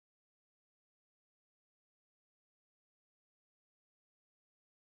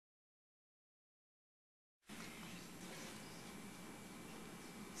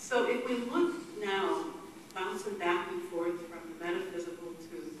So if we look now, bouncing back and forth from the metaphysical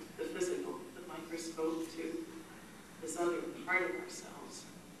to the physical, the microscope to this other part of ourselves,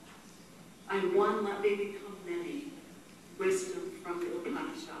 I'm one, let me become many, wisdom from the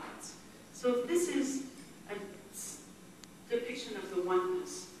Upanishads. So if this is a depiction of the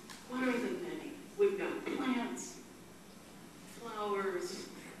oneness, what are the many? We've got plants, flowers,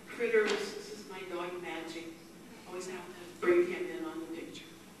 critters. This is my dog Magic. Always have to bring him in on the picture.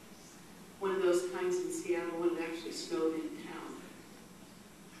 One of those times in Seattle when it actually snowed in town.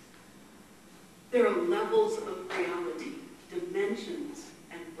 There are levels of reality, dimensions,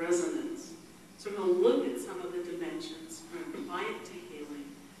 and resonance. So we're going to look at some of the dimensions. We're going to apply it to healing.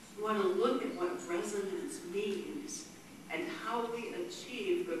 We want to look at what resonance means and how we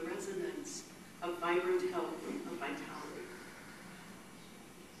achieve the resonance of vibrant health, of vitality.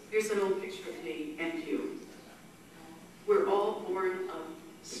 Here's an old picture of me and you. We're all born of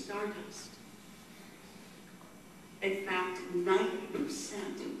stardust. In fact, 90%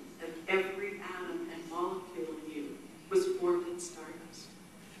 of every atom and molecule in you was formed in stardust.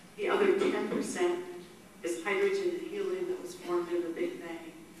 The other 10% is hydrogen and helium that was formed in the Big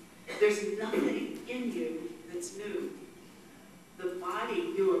Bang. There's nothing in you that's new. The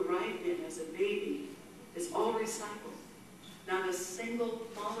body you arrived in as a baby is all recycled. Not a single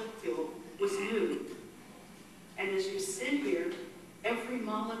molecule was new. And as you sit here, every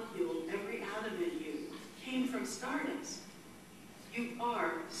molecule, every atom in you came from stardust. You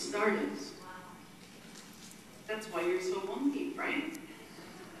are stardust. That's why you're so wonky, right?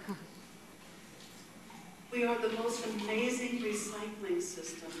 We are the most amazing recycling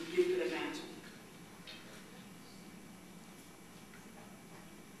system you could imagine.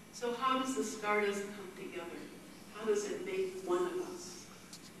 So how does the stardust come together? How does it make one of us?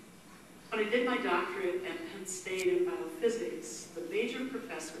 When I did my doctorate at Penn State in biophysics, the major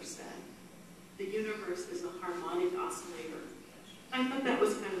professor said, the universe is a harmonic oscillator. I thought that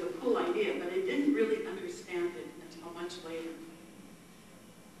was kind of a cool idea, but I didn't really understand it until much later.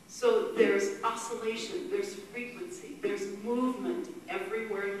 So there's oscillation, there's frequency, there's movement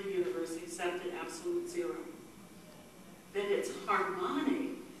everywhere in the universe except at absolute zero. That it's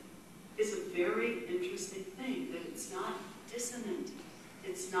harmonic is a very interesting thing, that it's not dissonant,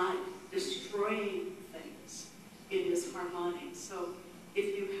 it's not destroying things, it is harmonic. So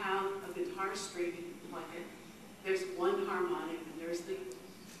if you have a guitar string and you plug it, there's one harmonic and there's the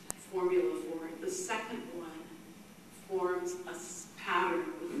formula for it. The second one forms a pattern,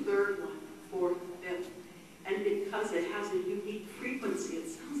 the third one, fourth, fifth. And because it has a unique frequency, it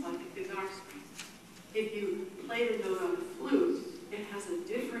sounds like a guitar string. If you play the note on a flute, it has a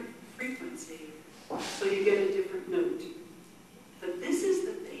different frequency, so you get a different note. But this is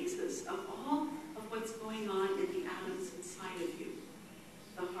the basis of all of what's going on in the atoms inside of you.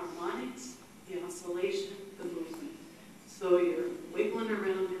 The harmonics, the oscillation, the movement. So you're wiggling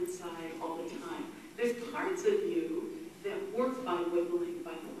around inside all the time. There's parts of you that work by wiggling,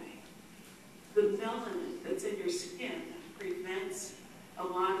 by the way. The melanin that's in your skin prevents a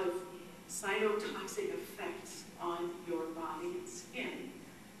lot of cytotoxic effects on your body and skin.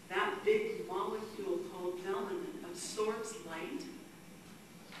 That big molecule called melanin absorbs light,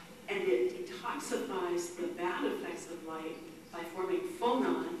 and it detoxifies the bad effects of light by forming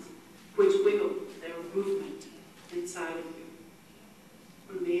phonons, which wiggle their movement inside of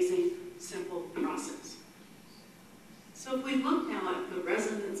you. Amazing, simple process. So if we look now at the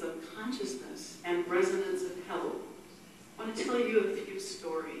resonance of consciousness and resonance of health, I want to tell you a few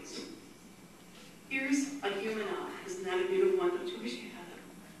stories. Here's a human eye. Isn't that a beautiful one? Don't you wish you had a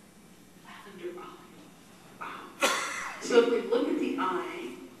lavender eye? Wow. So if we look at the eye,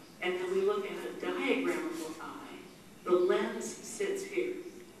 and then we look at a diagram of the eye, the lens sits here.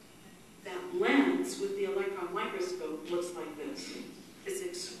 That lens with the electron microscope looks like this. It's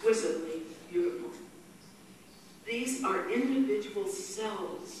exquisitely beautiful. These are individual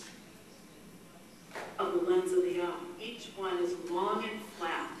cells of the lens of the eye. Each one is long and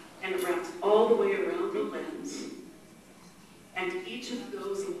flat, and it wraps all the way around the lens. And each of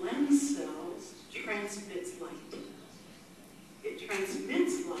those lens cells transmits light. It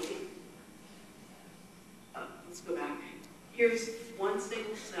transmits light. Let's go back. Here's one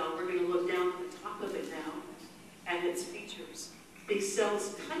single cell. We're going to look down at the top of it now, and its features. These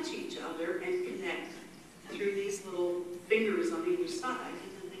cells touch each other and connect through these little fingers on either side,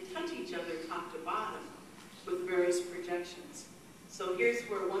 and then they touch each other top to bottom with various projections. So here's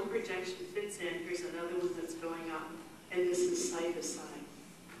where one projection fits in, here's another one that's going up, and this is side to side.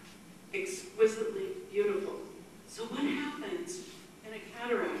 Exquisitely beautiful. So what happens in a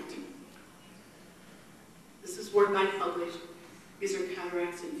cataract? This is work I published. These are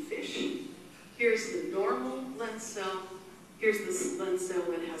cataracts in lens cell, here's this lens cell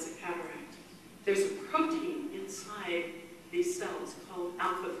that has a cataract. There's a protein inside these cells called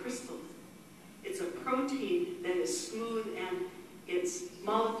alpha crystal. It's a protein that is smooth and its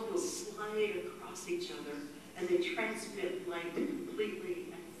molecules slide across each other and they transmit light completely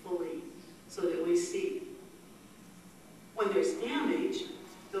and fully so that we see. When there's damage,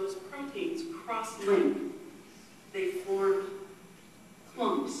 those proteins cross-link. They form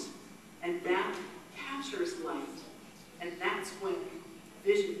clumps, and that captures light, and that's when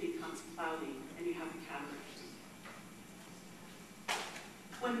vision becomes cloudy and you have a cataract.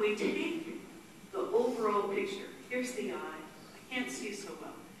 When we take the overall picture, here's the eye, I can't see so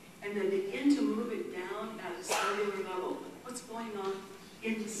well, and then begin to move it down at a cellular level, what's going on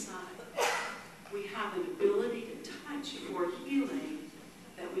inside? We have an ability to touch for healing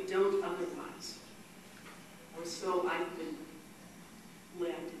that we don't otherwise. Or so I've been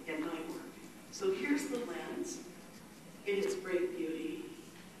led in my work. So here's the lens in its great beauty.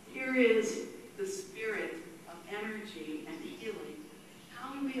 Here is the spirit of energy and healing.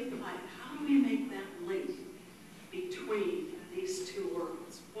 How do we apply it? How do we make that link between these two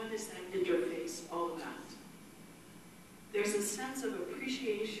worlds? What is that interface all about? There's a sense of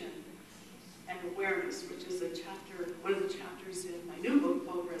appreciation and awareness, which is a chapter, one of the chapters in my new book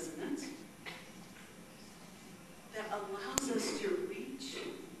called Resonance, that allows us to reach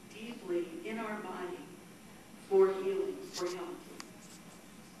deeply in our body for healing, for health.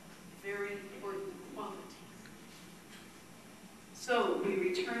 Very important quality. So we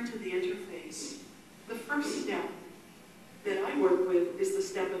return to the interface. The first step that I work with is the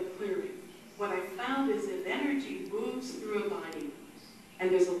step of clearing. What I found is if energy moves through a body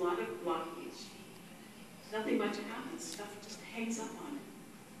and there's a lot of blockage, nothing much happens. Stuff just hangs up on it.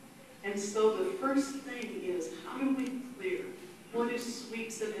 And so the first thing is, how do we clear? What do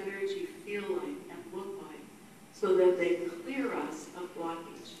sweeps of energy feel like and look like so that they clear us of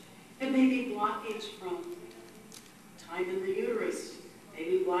blockage? It may be blockage from time in the uterus,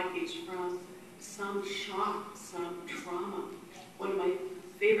 maybe blockage from some shock, some trauma. One of my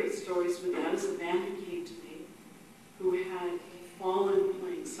favorite stories with that is a man who came to me who had fallen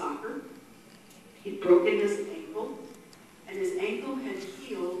playing soccer. He'd broken his ankle, and his ankle had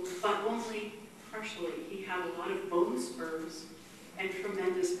healed, but only partially. He had a lot of bone spurs and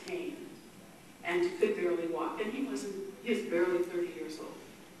tremendous pain, and could barely walk. And he was barely 30 years old.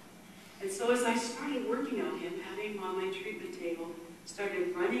 And so as I started working on him, having him on my treatment table,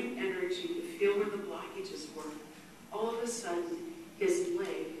 started running energy to feel where the blockages were, all of a sudden, his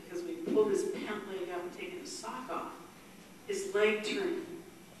leg, because we pulled his pant leg up and taken his sock off, his leg turned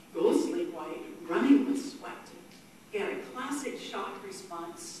ghostly white, running with sweat. He had a classic shock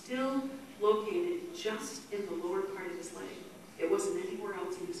response, still located just in the lower part of his leg. It wasn't anywhere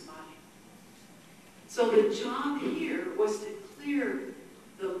else in his body. So the job here was to clear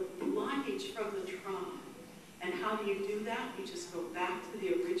the blockage from the trauma. And how do you do that? You just go back to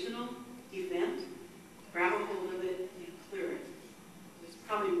the original event, grab a hold of it, and clear it. There's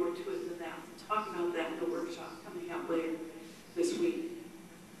probably more to it than that. We'll talk about that in the workshop coming up later this week.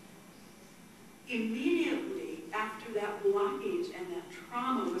 Immediately after that blockage and that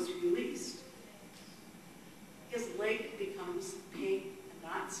trauma was released, his leg becomes pink and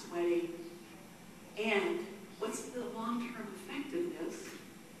not sweaty. And what's the long-term effect of this?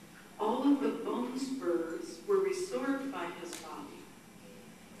 All of the bone spurs were restored by his body,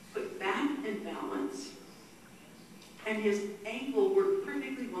 put back in balance, and his ankle worked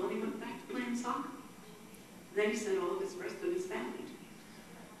perfectly well, and he went back to playing soccer. Then he sent all of his rest of his family.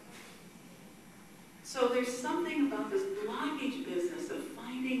 So there's something about this blockage business of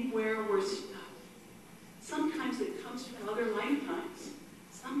finding where we're stuck. Sometimes it comes from other lifetimes.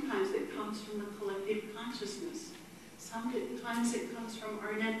 Sometimes it comes from the collective consciousness. Sometimes it comes from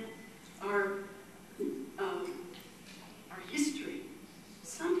our history.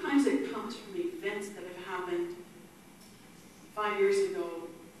 Sometimes it comes from events that have happened 5 years ago,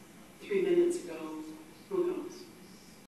 3 minutes ago,